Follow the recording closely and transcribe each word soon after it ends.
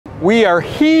We are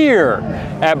here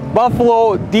at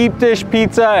Buffalo Deep Dish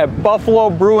Pizza at Buffalo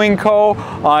Brewing Co.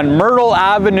 on Myrtle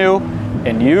Avenue,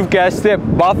 and you've guessed it,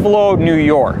 Buffalo, New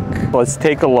York. Let's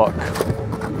take a look.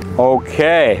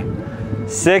 Okay,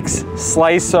 6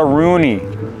 slice-a-rooney,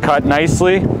 cut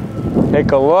nicely.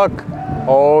 Take a look.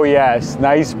 Oh yes,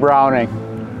 nice browning.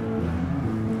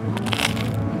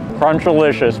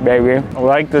 Crunch-alicious, baby. I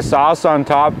like the sauce on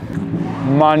top.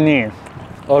 Money.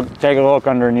 Look, take a look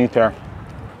underneath there.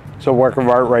 It's a work of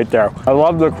art right there. I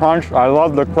love the crunch, I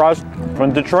love the crust.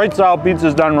 When Detroit style pizza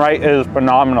is done right, it is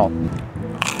phenomenal.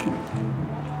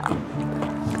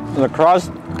 The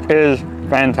crust is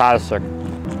fantastic.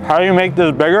 How do you make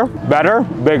this bigger? Better?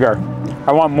 Bigger.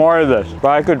 I want more of this,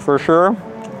 but I could for sure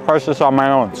crush this on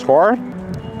my own. Score?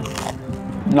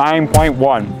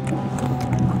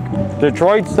 9.1.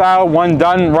 Detroit style, when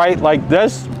done right like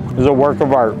this, is a work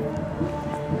of art.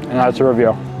 And that's a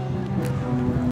review.